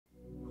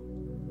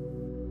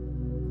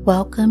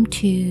Welcome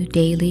to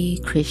Daily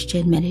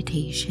Christian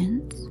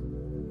Meditations.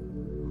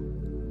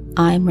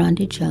 I'm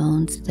Rhonda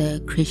Jones,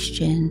 the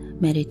Christian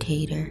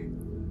Meditator.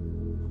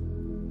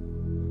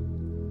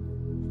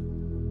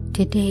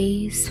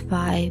 Today's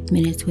 5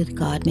 Minutes with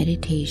God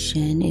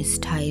meditation is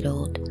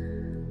titled,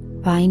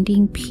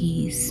 Finding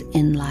Peace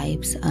in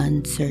Life's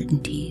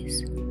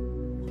Uncertainties.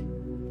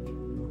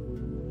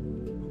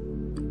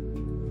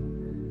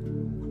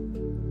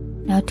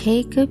 Now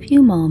take a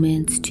few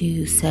moments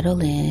to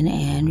settle in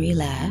and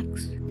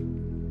relax.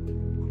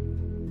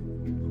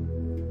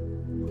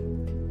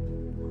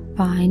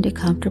 Find a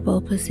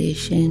comfortable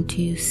position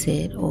to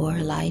sit or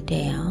lie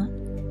down.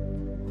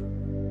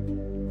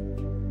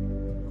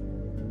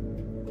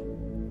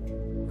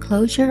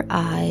 Close your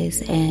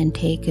eyes and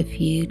take a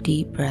few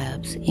deep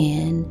breaths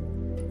in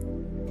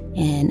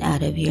and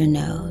out of your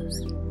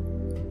nose.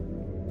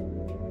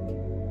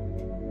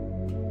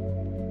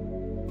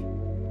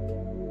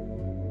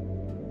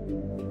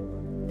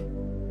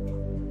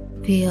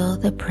 Feel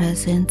the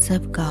presence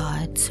of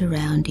God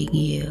surrounding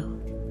you.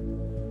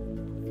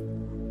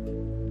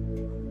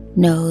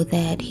 Know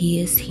that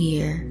He is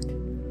here,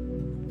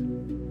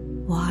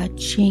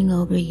 watching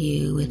over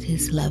you with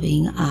His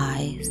loving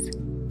eyes.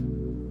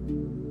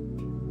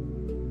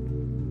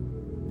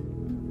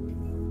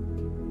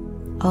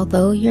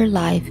 Although your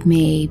life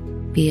may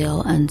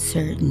feel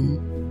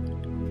uncertain,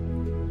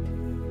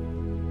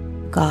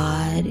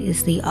 God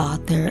is the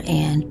author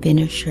and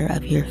finisher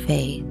of your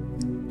faith.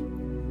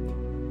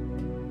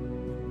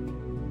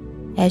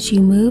 As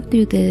you move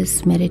through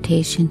this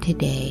meditation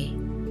today,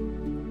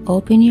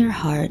 open your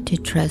heart to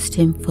trust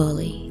Him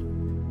fully,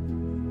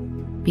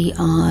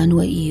 beyond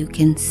what you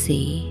can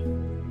see.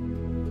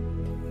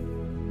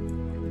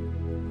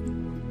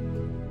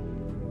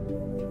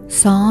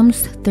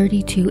 Psalms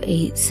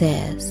 32:8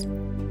 says,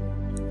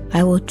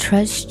 I will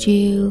trust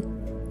you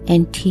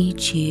and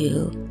teach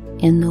you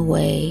in the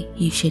way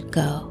you should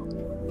go.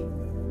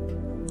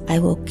 I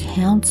will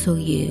counsel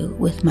you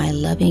with my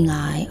loving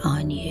eye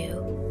on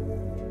you.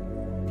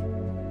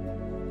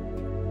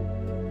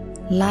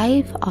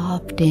 Life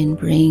often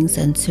brings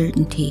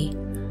uncertainty,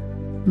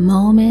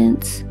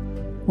 moments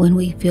when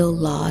we feel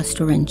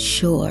lost or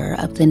unsure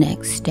of the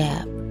next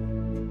step.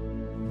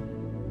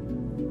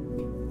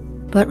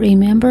 But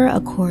remember,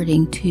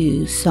 according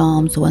to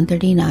Psalms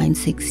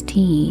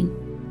 139:16,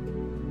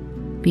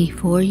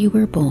 before you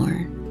were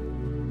born,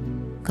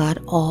 God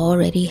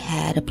already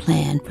had a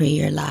plan for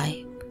your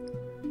life.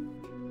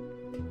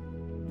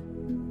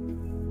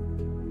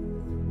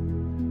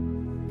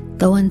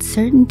 Though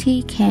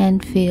uncertainty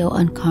can feel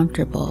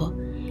uncomfortable,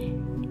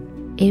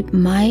 it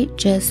might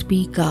just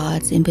be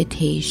God's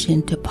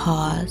invitation to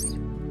pause,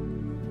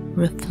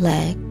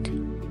 reflect,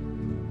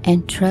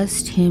 and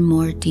trust Him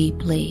more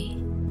deeply.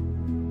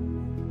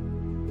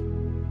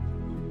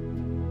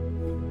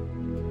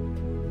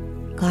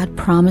 God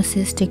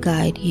promises to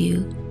guide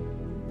you,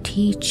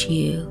 teach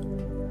you,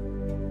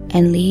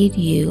 and lead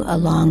you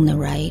along the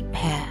right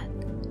path,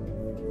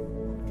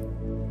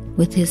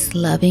 with His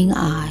loving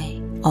eye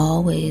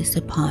always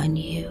upon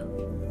you.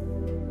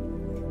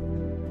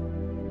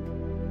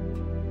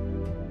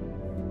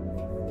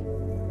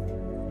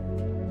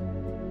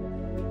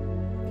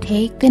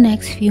 Take the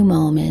next few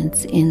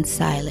moments in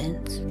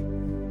silence.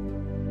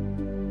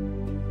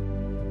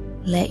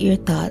 Let your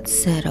thoughts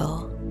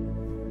settle,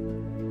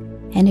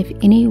 and if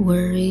any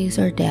worries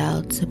or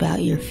doubts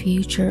about your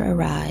future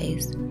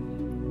arise,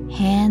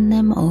 hand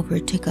them over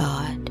to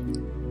God.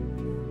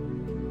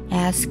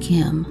 Ask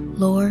Him,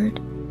 Lord,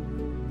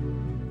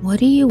 what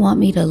do you want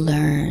me to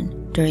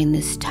learn during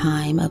this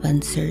time of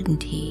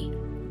uncertainty?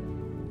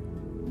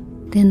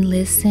 Then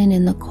listen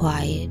in the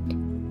quiet.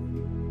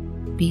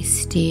 Be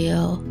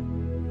still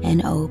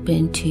and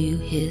open to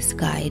His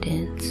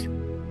guidance.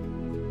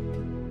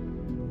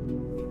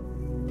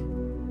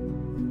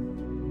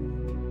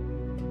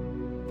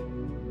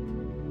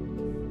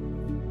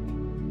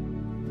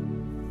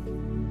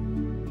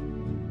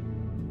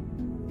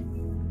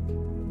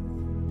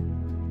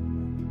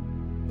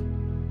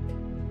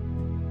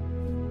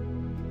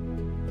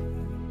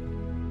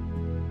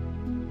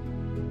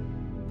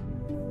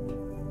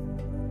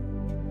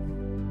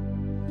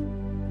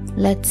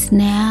 Let's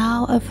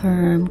now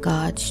affirm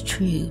God's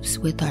truths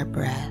with our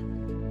breath.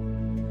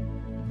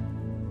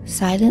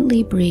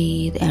 Silently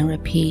breathe and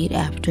repeat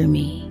after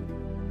me.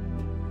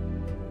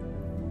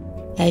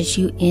 As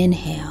you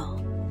inhale,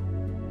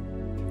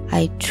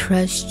 I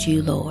trust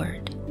you,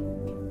 Lord.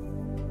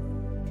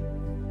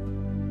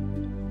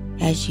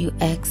 As you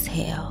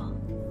exhale,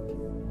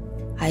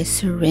 I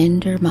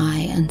surrender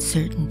my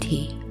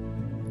uncertainty.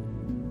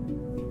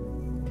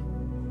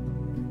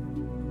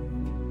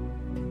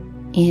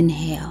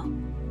 Inhale.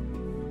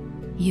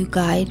 You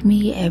guide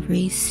me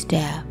every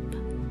step.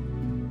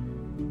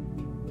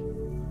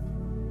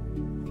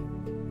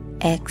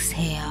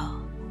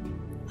 Exhale.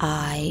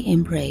 I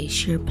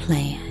embrace your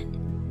plan.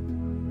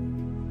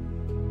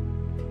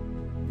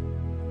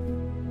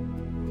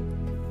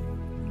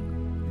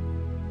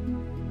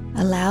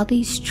 Allow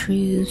these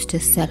truths to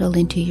settle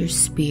into your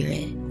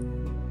spirit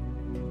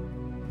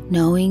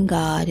knowing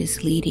God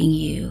is leading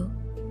you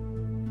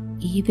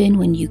even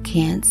when you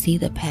can't see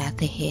the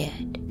path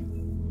ahead.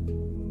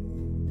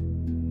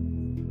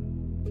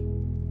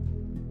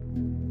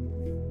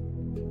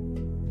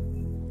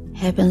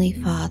 Heavenly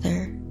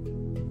Father,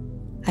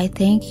 I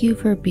thank you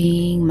for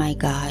being my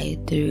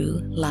guide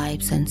through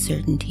life's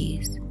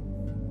uncertainties.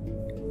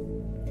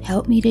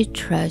 Help me to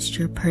trust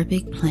your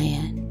perfect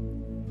plan,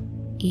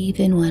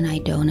 even when I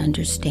don't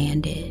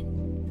understand it.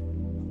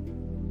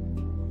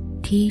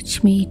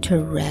 Teach me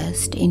to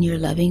rest in your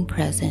loving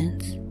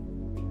presence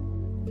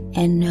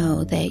and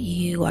know that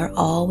you are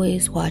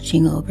always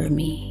watching over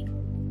me.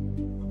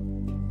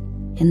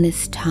 In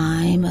this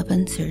time of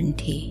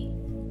uncertainty,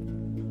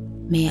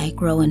 may I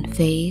grow in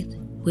faith,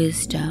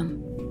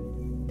 wisdom,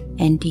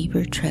 and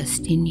deeper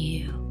trust in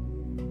you.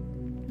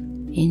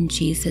 In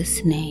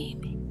Jesus'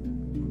 name,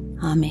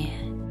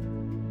 Amen.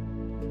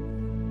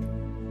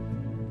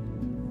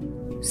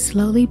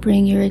 Slowly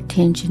bring your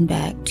attention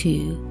back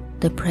to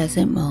the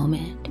present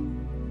moment.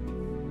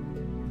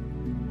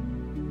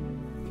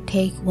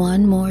 Take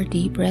one more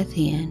deep breath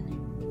in,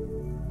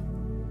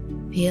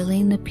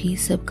 feeling the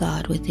peace of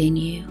God within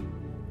you.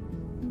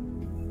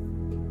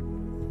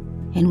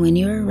 And when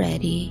you are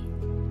ready,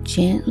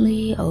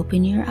 gently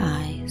open your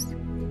eyes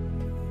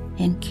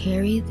and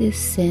carry this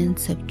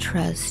sense of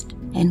trust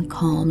and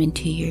calm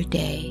into your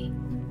day.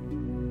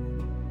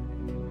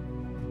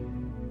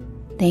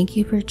 Thank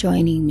you for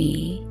joining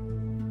me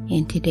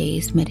in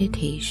today's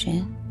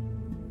meditation.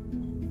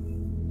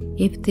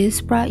 If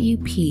this brought you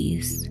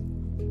peace,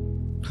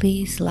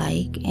 please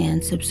like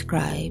and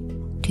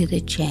subscribe to the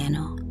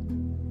channel.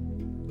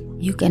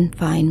 You can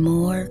find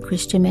more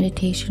Christian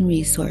meditation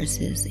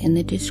resources in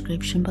the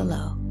description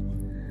below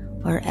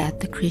or at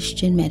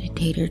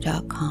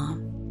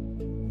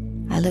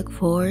thechristianmeditator.com. I look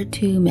forward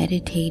to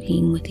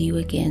meditating with you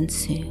again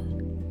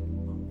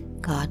soon.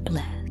 God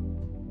bless.